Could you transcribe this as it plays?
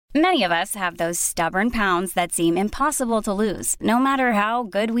Many of us have those stubborn pounds that seem impossible to lose, no matter how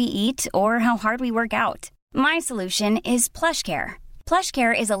good we eat or how hard we work out. My solution is PlushCare.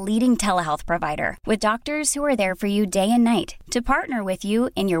 PlushCare is a leading telehealth provider with doctors who are there for you day and night to partner with you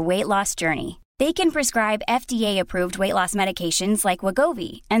in your weight loss journey. They can prescribe FDA-approved weight loss medications like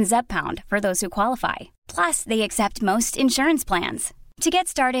Wegovy and Zepbound for those who qualify. Plus, they accept most insurance plans. To get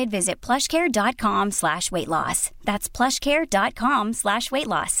started, visit plushcare.com/weightloss. That's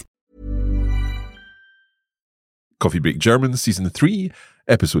plushcare.com/weightloss. Coffee Break German, Season 3,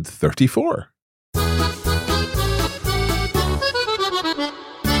 Episode 34.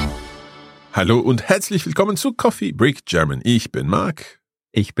 Hallo und herzlich willkommen zu Coffee Break German. Ich bin Marc.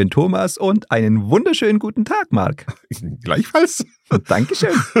 Ich bin Thomas und einen wunderschönen guten Tag, Marc. Gleichfalls.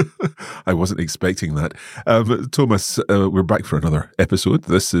 Dankeschön. I wasn't expecting that. Thomas, we're back for another episode.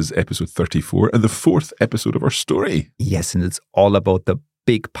 This is episode 34 and the fourth episode of our story. Yes, and it's all about the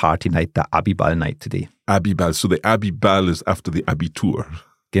big party night, the Abiball night today. Abiball. So the Abiball is after the Abitur.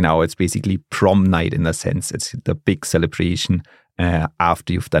 Genau, it's basically prom night in a sense. It's the big celebration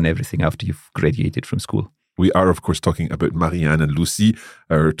after you've done everything, after you've graduated from school. We are, of course, talking about Marianne and Lucy,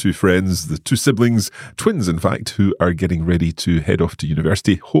 our two friends, the two siblings, twins, in fact, who are getting ready to head off to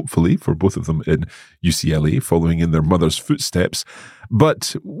university, hopefully, for both of them in UCLA, following in their mother's footsteps.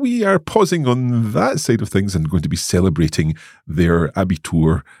 But we are pausing on that side of things and going to be celebrating their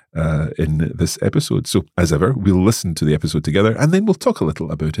Abitur in this episode. So, as ever, we'll listen to the episode together and then we'll talk a little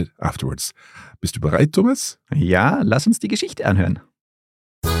about it afterwards. Bist du bereit, Thomas? Ja, lass uns die Geschichte anhören.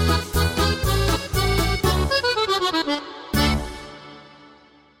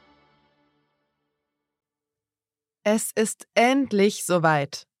 Es ist endlich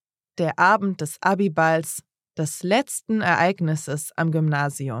soweit. Der Abend des Abiballs, des letzten Ereignisses am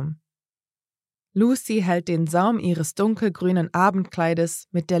Gymnasium. Lucy hält den Saum ihres dunkelgrünen Abendkleides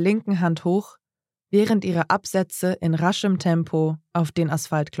mit der linken Hand hoch, während ihre Absätze in raschem Tempo auf den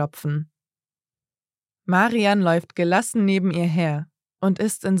Asphalt klopfen. Marian läuft gelassen neben ihr her und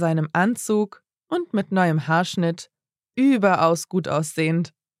ist in seinem Anzug und mit neuem Haarschnitt überaus gut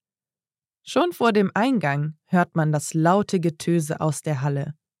aussehend. Schon vor dem Eingang hört man das laute Getöse aus der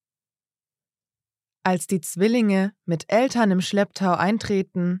Halle. Als die Zwillinge mit Eltern im Schlepptau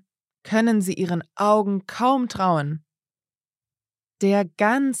eintreten, können sie ihren Augen kaum trauen. Der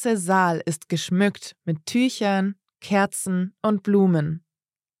ganze Saal ist geschmückt mit Tüchern, Kerzen und Blumen.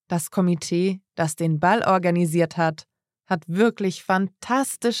 Das Komitee, das den Ball organisiert hat wirklich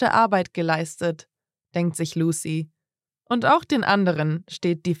fantastische Arbeit geleistet, denkt sich Lucy. Und auch den anderen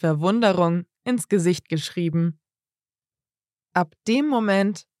steht die Verwunderung ins Gesicht geschrieben. Ab dem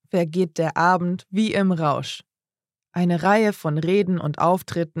Moment vergeht der Abend wie im Rausch. Eine Reihe von Reden und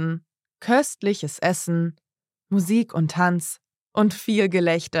Auftritten, köstliches Essen, Musik und Tanz und viel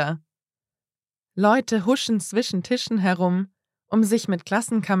Gelächter. Leute huschen zwischen Tischen herum, um sich mit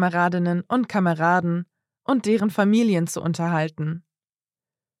Klassenkameradinnen und Kameraden und deren Familien zu unterhalten.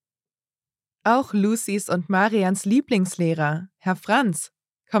 Auch Lucys und Marians Lieblingslehrer, Herr Franz,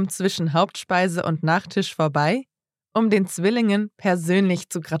 kommt zwischen Hauptspeise und Nachtisch vorbei, um den Zwillingen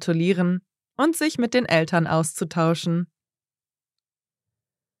persönlich zu gratulieren und sich mit den Eltern auszutauschen.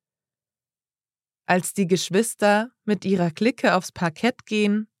 Als die Geschwister mit ihrer Clique aufs Parkett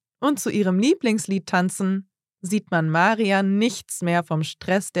gehen und zu ihrem Lieblingslied tanzen, sieht man Marian nichts mehr vom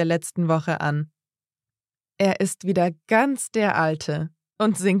Stress der letzten Woche an. Er ist wieder ganz der Alte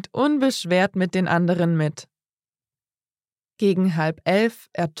und singt unbeschwert mit den anderen mit. Gegen 10:30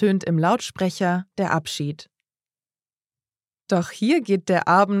 ertönt im Lautsprecher der Abschied. Doch hier geht der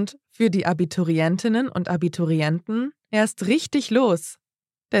Abend für die Abiturientinnen und Abiturienten erst richtig los,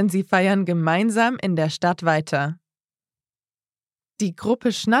 denn sie feiern gemeinsam in der Stadt weiter. Die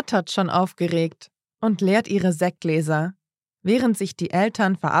Gruppe schnattert schon aufgeregt und leert ihre Sektgläser, während sich die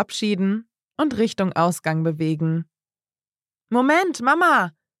Eltern verabschieden und Richtung Ausgang bewegen. »Moment,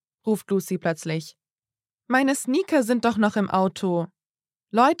 Mama«, ruft Lucy plötzlich. »Meine Sneaker sind doch noch im Auto.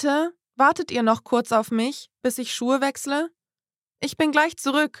 Leute, wartet ihr noch kurz auf mich, bis ich Schuhe wechsle? Ich bin gleich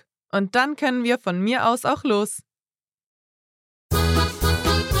zurück und dann können wir von mir aus auch los.«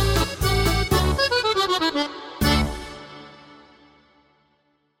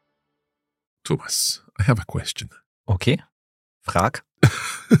 Thomas, I have a question. Okay, frag.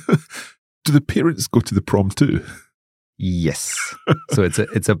 Do the parents go to the prom too? Yes. So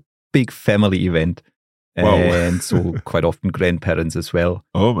it's a big family event. Wow. And so quite often grandparents as well.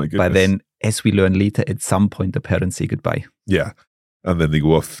 Oh my goodness. But then, as we learn later, at some point the parents say goodbye. Yeah. And then they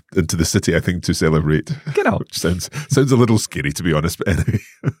go off into the city, I think, to celebrate. Genau. Which sounds a little scary, to be honest, but anyway.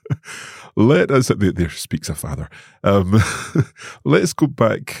 let us, there speaks a father. Let's go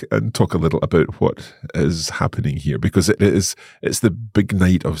back and talk a little about what is happening here, because it's the big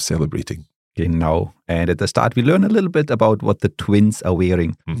night of celebrating. Genau. And at the start, we learn a little bit about what the twins are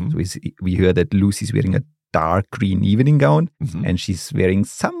wearing. Mm-hmm. So we hear that Lucy's wearing a dark green evening gown, Mm-hmm. and she's wearing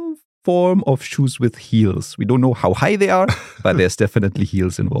some form of shoes with heels. We don't know how high they are, but there's definitely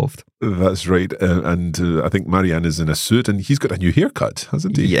heels involved. That's right. And I think Marianne is in a suit, and he's got a new haircut,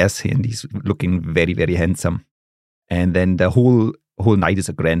 hasn't he? Yes, and he's looking very, very handsome. And then the whole night is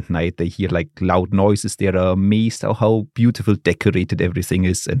a grand night. They hear like loud noises. They're amazed at how beautiful decorated everything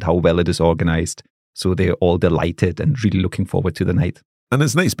is and how well it is organized. So they're all delighted and really looking forward to the night. And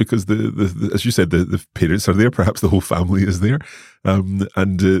it's nice because the as you said, the parents are there. Perhaps the whole family is there, and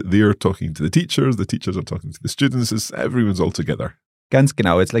they're talking to the teachers are talking to the students. Everyone's all together. Ganz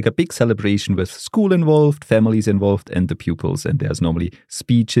genau. It's like a big celebration with school involved, families involved, and the pupils. And there's normally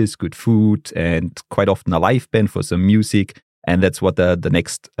speeches, good food, and quite often a live band for some music. And that's what the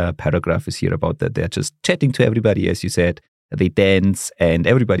next paragraph is here about, that they're just chatting to everybody, as you said. They dance, and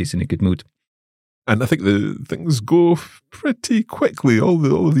everybody's in a good mood. And I think the things go pretty quickly.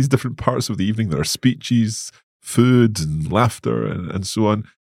 All of these different parts of the evening. There are speeches, food, and laughter, and so on.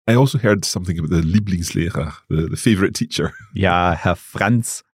 I also heard something about the Lieblingslehrer, the favorite teacher. Ja, Herr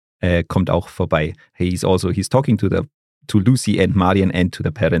Franz kommt auch vorbei. He's talking to Lucy and Marian and to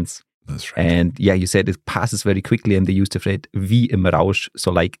the parents. That's right. And yeah, you said it passes very quickly, and they used the phrase wie im Rausch.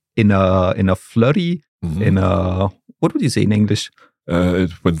 So like in a flurry, Mm-hmm. in a, what would you say in English?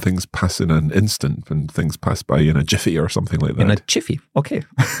 When things pass in an instant, when things pass by in a jiffy or something like that. In a jiffy, okay.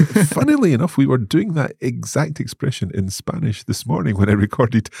 Funnily enough, we were doing that exact expression in Spanish this morning when I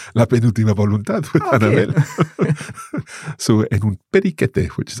recorded La Penúltima Voluntad with Annabelle. So, en un periquete,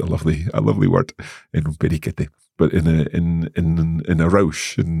 which is a lovely word, en un periquete, but in a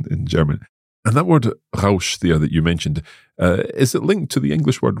Rausch in German. And that word Rausch there that you mentioned, is it linked to the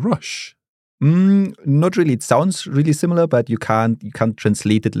English word rush? Not really. It sounds really similar, but you can't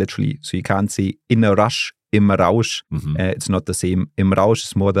translate it literally. So you can't say in a rush, im Rausch. Mm-hmm. It's not the same. Im Rausch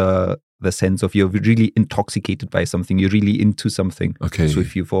is more the sense of you're really intoxicated by something. You're really into something. Okay. So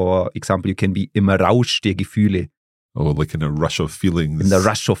if you, for example, you can be im Rausch der Gefühle. Oh, like in a rush of feelings. In the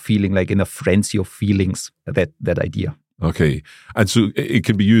rush of feeling, like in a frenzy of feelings. That idea. Okay. And so it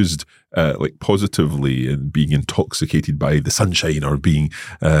can be used like positively in being intoxicated by the sunshine or being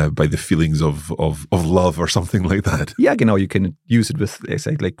by the feelings of love or something like that. Yeah, genau. You can use it with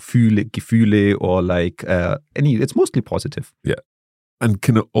like Gefühle or like it's mostly positive. Yeah. And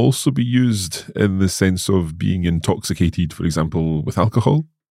can it also be used in the sense of being intoxicated, for example, with alcohol?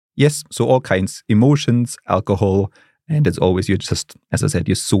 Yes. So all kinds, emotions, alcohol, and it's always, you're just, as I said,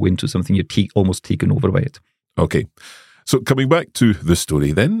 you're so into something, you're almost taken over by it. Okay. So coming back to the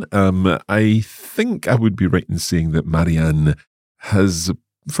story then, I think I would be right in saying that Marianne has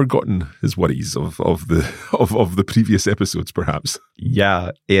forgotten his worries of the previous episodes, perhaps.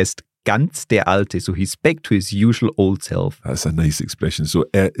 Ja, ist ganz der Alte, so he's back to his usual old self. That's a nice expression. So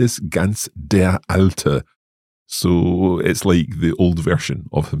ist ganz der Alte. So it's like the old version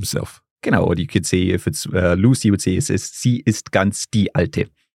of himself. Genau, or you could say, if it's Lucy, you would say, sie ist ganz die Alte.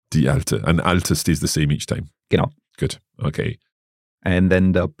 Die Alte. And Alte stays the same each time. Genau. Good. Okay. And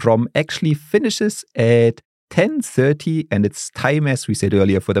then the prom actually finishes at 10:30, and it's time, as we said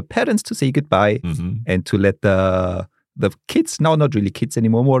earlier, for the parents to say goodbye and to let the kids, now not really kids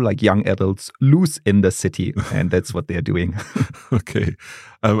anymore, more like young adults, loose in the city. And that's what they're doing. Okay.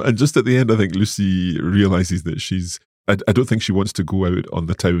 And just at the end, I think Lucy realizes that I don't think she wants to go out on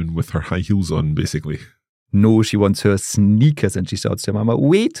the town with her high heels on, basically. No, she wants her sneakers, and she shouts to her mama,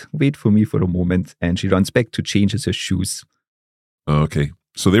 wait for me for a moment. And she runs back to change her shoes. Okay.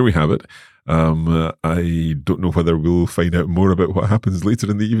 So there we have it. I don't know whether we'll find out more about what happens later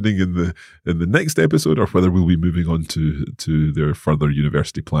in the evening in the next episode, or whether we'll be moving on to their further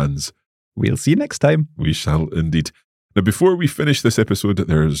university plans. We'll see you next time. We shall indeed. Now, before we finish this episode,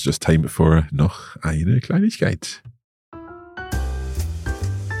 there's just time for noch eine Kleinigkeit.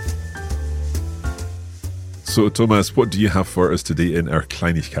 So, Thomas, what do you have for us today in our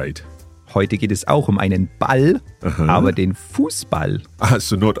Kleinigkeit? Heute geht es auch einen Ball, aber den Fußball.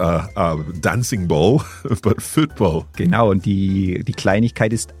 So not a dancing ball, but football. Genau, und die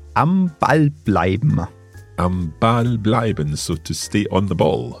Kleinigkeit ist am Ball bleiben. Am Ball bleiben, so to stay on the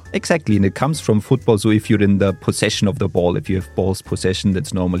ball. Exactly, and it comes from football, so if you're in the possession of the ball, if you have ball's possession,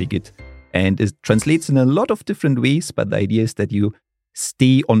 that's normally good. And it translates in a lot of different ways, but the idea is that you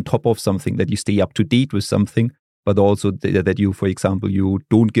stay on top of something, that you stay up to date with something, but also that you, for example, you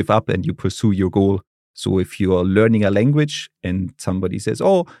don't give up and you pursue your goal. So if you're learning a language and somebody says,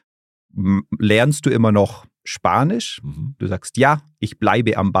 oh, lernst du immer noch Spanisch? Du sagst, ja, ich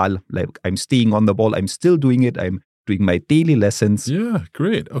bleibe am Ball. Like, I'm staying on the ball. I'm still doing it. I'm doing my daily lessons. Yeah,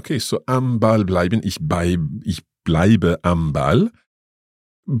 great. Okay, so am Ball bleiben. Ich bleibe am Ball.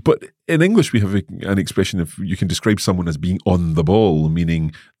 But in English, we have an expression of you can describe someone as being on the ball,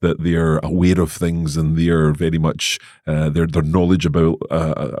 meaning that they're aware of things and they're very much they're knowledgeable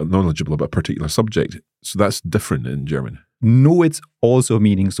about a particular subject. So that's different in German. No, it's also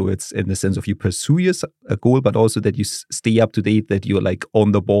meaning so. It's in the sense of you pursue a goal, but also that you stay up to date, that you're like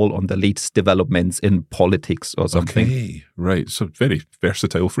on the ball on the latest developments in politics or something. Okay, right. So very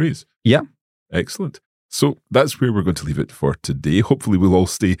versatile phrase. Yeah. Excellent. So that's where we're going to leave it for today. Hopefully we'll all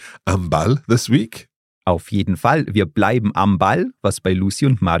stay am Ball this week. Auf jeden Fall. Wir bleiben am Ball, was bei Lucy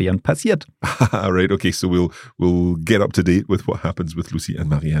und Marianne passiert. Right, okay, so we'll get up to date with what happens with Lucy and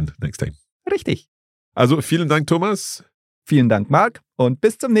Marianne next time. Richtig. Also vielen Dank, Thomas. Vielen Dank, Marc. Und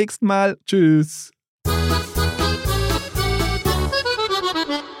bis zum nächsten Mal. Tschüss.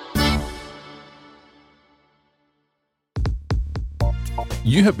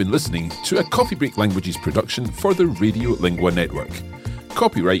 You have been listening to a Coffee Break Languages production for the Radio Lingua Network.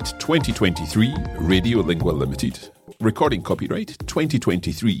 Copyright 2023 Radio Lingua Limited. Recording copyright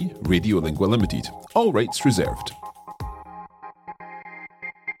 2023 Radio Lingua Limited. All rights reserved.